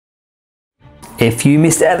If you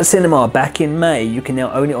missed it at the cinema back in May, you can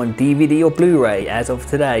now own it on DVD or Blu-ray as of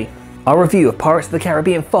today. Our review of Pirates of the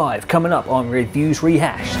Caribbean 5 coming up on Reviews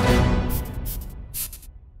Rehashed.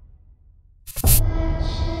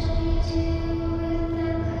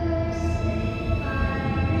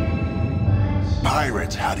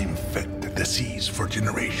 Pirates had infected the seas for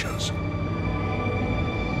generations,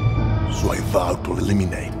 so I vowed to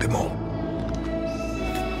eliminate them all.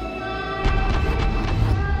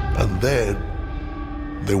 And then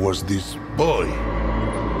there was this boy,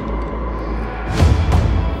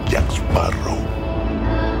 Jack Sparrow.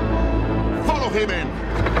 Follow him in!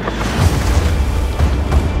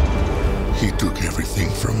 He took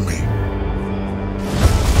everything from me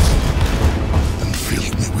and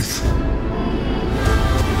filled me with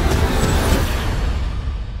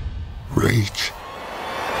rage.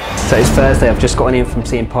 So it's Thursday, I've just gotten in from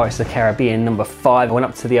seeing Pirates of the Caribbean number 5. I went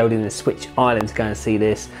up to the Odeon and Switch Island to go and see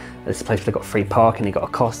this. This is a place where they got free parking, they got a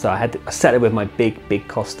Costa. I sat there with my big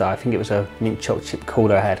Costa. I think it was a mint chocolate chip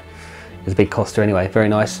cooler I had. It was a big Costa anyway, very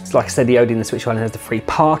nice. So like I said, the Odeon and Switch Island has the free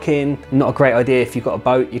parking. Not a great idea if you've got a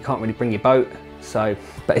boat, you can't really bring your boat. So,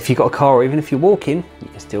 but if you've got a car or even if you're walking, you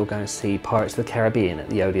can still go and see Pirates of the Caribbean at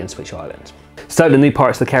the Odeon Switch Island. So the new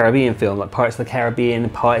Pirates of the Caribbean film, like Pirates of the Caribbean,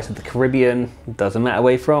 Pirates of the Caribbean, doesn't matter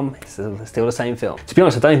where you're from, it's still the same film. To be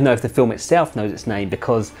honest, I don't even know if the film itself knows its name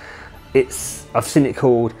because I've seen it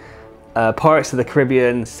called Pirates of the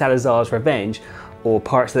Caribbean, Salazar's Revenge, or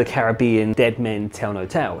Pirates of the Caribbean, Dead Men Tell No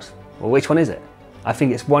Tales. Well, which one is it? I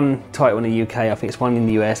think it's one title in the UK, I think it's one in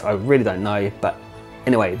the US, I really don't know, but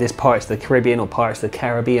anyway, this Pirates of the Caribbean or Pirates of the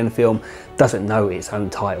Caribbean film doesn't know its own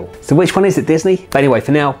title. So which one is it, Disney? But anyway,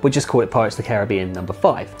 for now, we'll just call it Pirates of the Caribbean number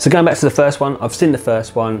 5. So going back to the first one, I've seen the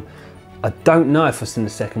first one. I don't know if I've seen the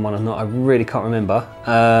second one or not, I really can't remember.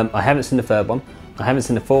 I haven't seen the third one. I haven't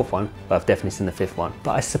seen the fourth one, but I've definitely seen the fifth one.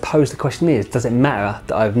 But I suppose the question is, does it matter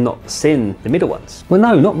that I've not seen the middle ones? Well,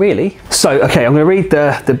 no, not really. So, okay, I'm gonna read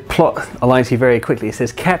the plot line to you very quickly. It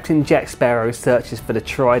says, Captain Jack Sparrow searches for the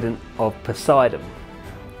Trident of Poseidon.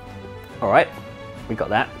 All right, we got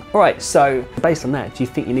that. All right, so based on that, do you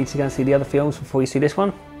think you need to go and see the other films before you see this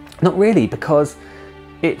one? Not really, because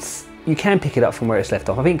you can pick it up from where it's left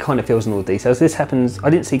off. I think it kind of fills in all the details. This happens, I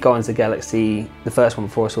didn't see Guardians of the Galaxy, the first one,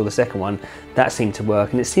 before I saw the second one. That seemed to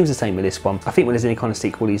work, and it seems the same with this one. I think when there's any kind of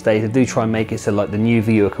sequel these days, they do try and make it so like the new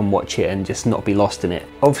viewer can watch it and just not be lost in it.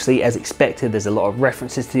 Obviously, as expected, there's a lot of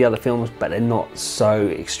references to the other films, but they're not so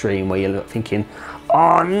extreme where you're thinking,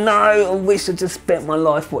 oh no, I wish I just spent my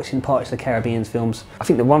life watching Pirates of the Caribbean films. I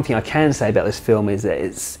think the one thing I can say about this film is that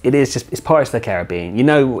it's Pirates of the Caribbean. You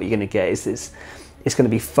know what you're gonna get. It's going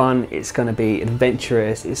to be fun, it's going to be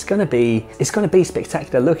adventurous, it's going to be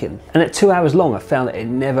spectacular looking. And at 2 hours long, I found that it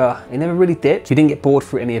never really dipped. You didn't get bored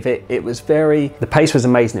through any of it. The pace was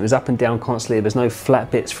amazing. It was up and down constantly. There's no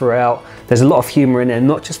flat bits throughout. There's a lot of humor in there,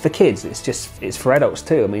 not just for kids. It's for adults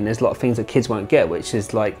too. I mean, there's a lot of things that kids won't get, which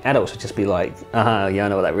is like adults would just be like, yeah, I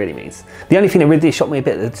know what that really means. The only thing that really shocked me a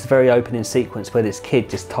bit is this very opening sequence where this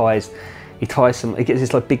kid just he gets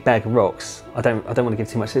this like big bag of rocks. I don't want to give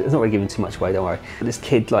too much, it's not really giving too much away, don't worry. But this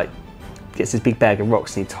kid like gets this big bag of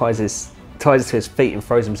rocks and he ties it to his feet and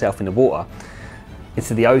throws himself in the water,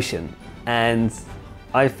 into the ocean. And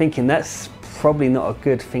I'm thinking that's probably not a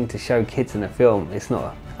good thing to show kids in a film. It's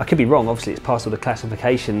not, I could be wrong, obviously it's past all the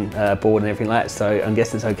classification board and everything like that, so I'm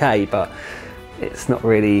guessing it's okay, but it's not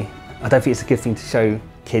really, I don't think it's a good thing to show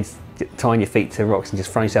kids tying your feet to rocks and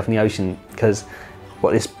just throwing yourself in the ocean, because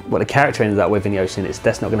what the character ended up with in the ocean,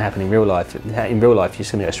 that's not going to happen in real life. In real life, you're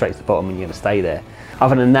just going to go straight to the bottom and you're going to stay there.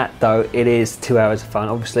 Other than that though, it is 2 hours of fun.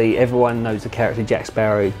 Obviously, everyone knows the character Jack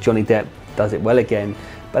Sparrow. Johnny Depp does it well again,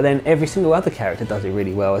 but then every single other character does it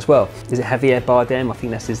really well as well. Is it Javier Bardem? I think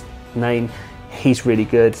that's his name. He's really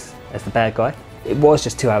good as the bad guy. It was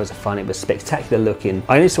just 2 hours of fun. It was spectacular looking.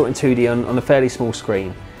 I only saw it in 2D on a fairly small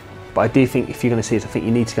screen. But I do think if you're going to see it, I think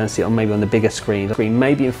you need to go and see it maybe on the bigger screen,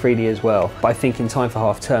 maybe in 3D as well. But I think in time for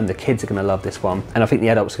half term, the kids are going to love this one. And I think the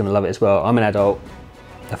adults are going to love it as well. I'm an adult,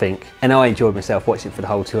 I think. And I enjoyed myself watching it for the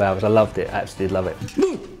whole 2 hours. I loved it, absolutely love it.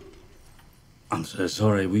 I'm so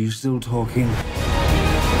sorry, were you still talking? You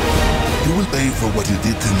will pay for what you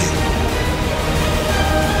did to me.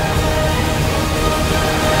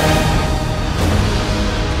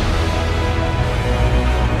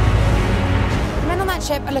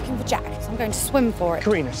 Ship are looking for Jack, so I'm going to swim for it.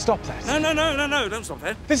 Karina, stop that. No, don't stop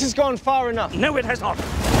that. This has gone far enough. No, it has not.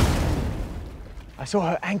 I saw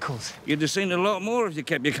her ankles. You'd have seen a lot more if you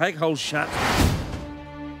kept your cake holes shut.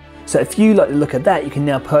 So if you like the look at that, you can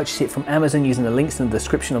now purchase it from Amazon using the links in the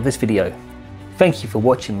description of this video. Thank you for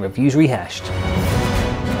watching Reviews Rehashed.